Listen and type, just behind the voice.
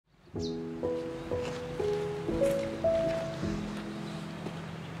Good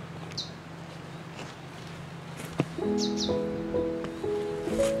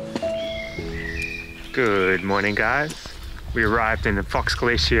morning, guys. We arrived in the Fox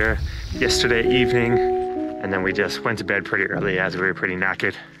Glacier yesterday evening, and then we just went to bed pretty early as we were pretty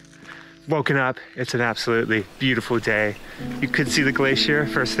knackered. Woken up, it's an absolutely beautiful day. You could see the glacier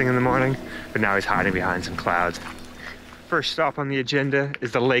first thing in the morning, but now he's hiding behind some clouds. First stop on the agenda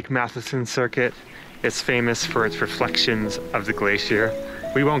is the Lake Matheson circuit. It's famous for its reflections of the glacier.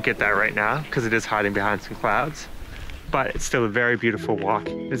 We won't get that right now because it is hiding behind some clouds, but it's still a very beautiful walk.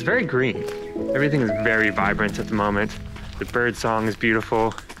 It's very green. Everything is very vibrant at the moment. The bird song is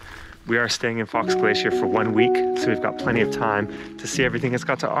beautiful. We are staying in Fox Glacier for 1 week, so we've got plenty of time to see everything it's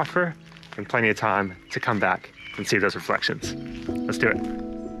got to offer and plenty of time to come back and see those reflections. Let's do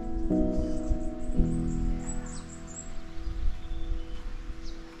it.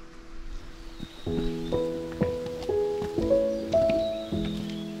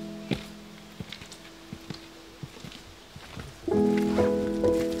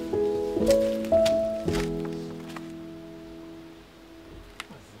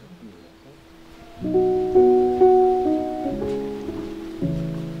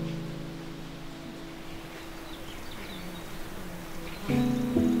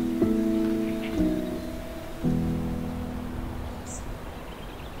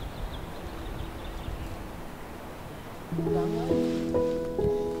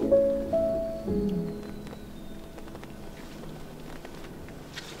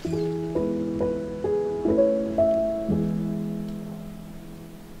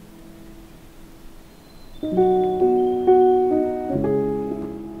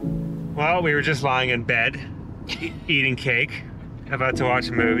 Well, we were just lying in bed, eating cake, about to watch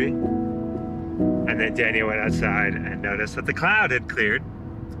a movie, and then Daniel went outside and noticed that the cloud had cleared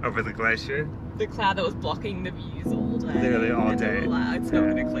over the glacier. The cloud that was blocking the views all day. Literally all day. It's not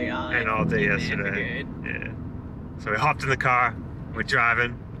going to clear. And all day yesterday. Yeah. So we hopped in the car, we're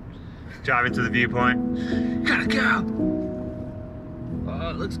driving to the viewpoint. Gotta go! Oh,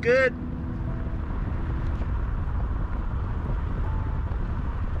 it looks good.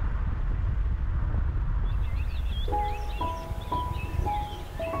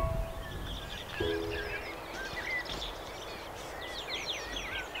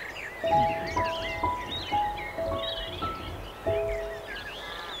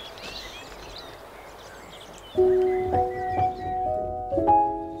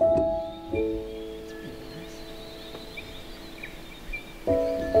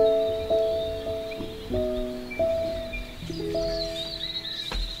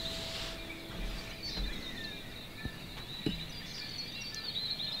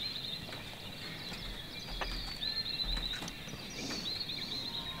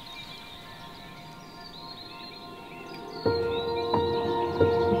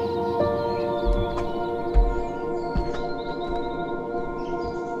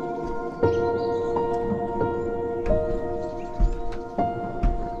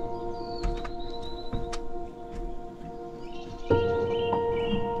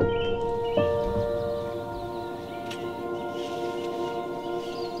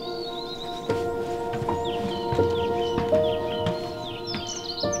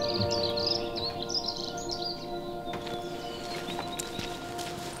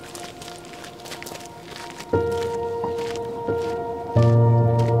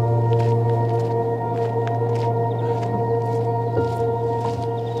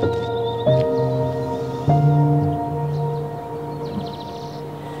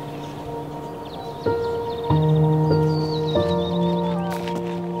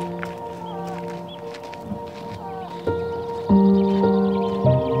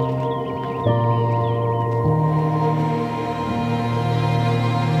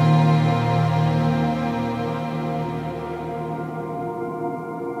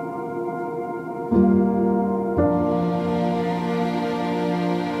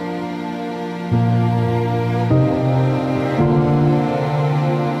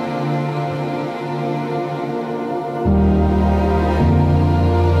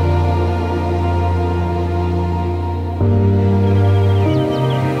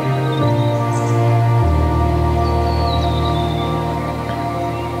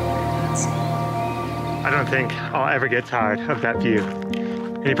 think I'll ever get tired of that view.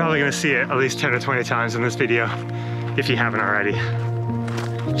 And you're probably gonna see it at least 10 or 20 times in this video, if you haven't already.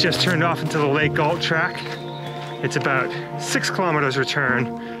 Just turned off into the Lake Gault track. It's about 6 kilometers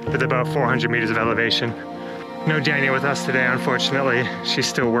return with about 400 meters of elevation. No Daniel with us today, unfortunately. She's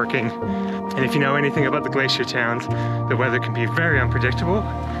still working. And if you know anything about the glacier towns, the weather can be very unpredictable.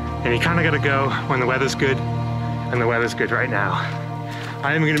 And you kind of got to go when the weather's good, and the weather's good right now.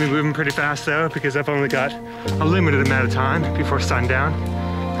 I am going to be moving pretty fast though, because I've only got a limited amount of time before sundown.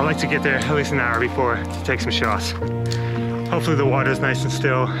 I like to get there at least an hour before to take some shots. Hopefully the water is nice and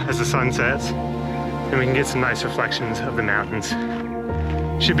still as the sun sets, and we can get some nice reflections of the mountains.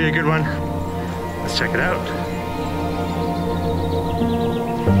 Should be a good one. Let's check it out.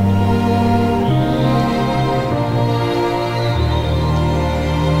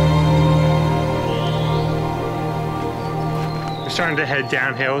 We're starting to head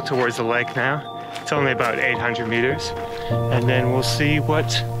downhill towards the lake now. It's only about 800 meters. And then we'll see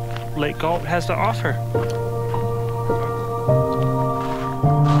what Lake Gault has to offer.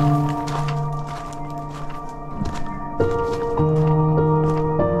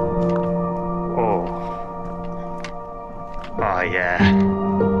 Oh yeah.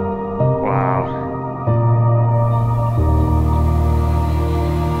 Wow.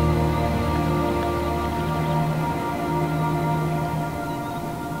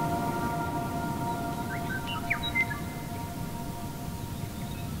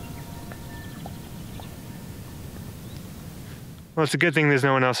 Well, it's a good thing there's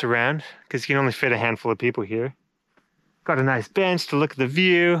no one else around, because you can only fit a handful of people here. Got a nice bench to look at the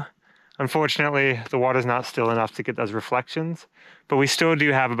view. Unfortunately, the water's not still enough to get those reflections, but we still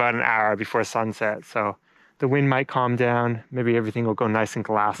do have about an hour before sunset, so the wind might calm down, maybe everything will go nice and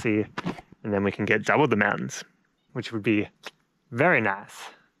glassy, and then we can get double the mountains, which would be very nice.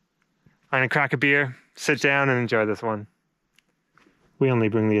 I'm gonna crack a beer, sit down, and enjoy this one. We only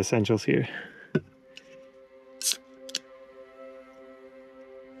bring the essentials here.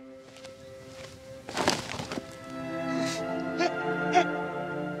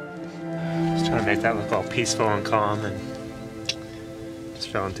 Trying to make that look all peaceful and calm, and just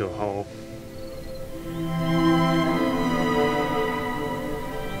fell into a hole.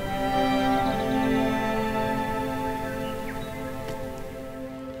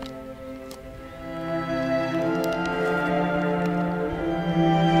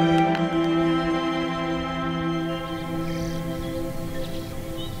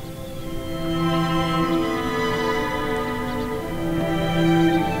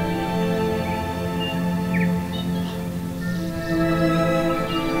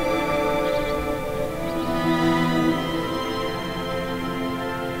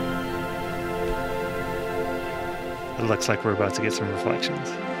 It looks like we're about to get some reflections.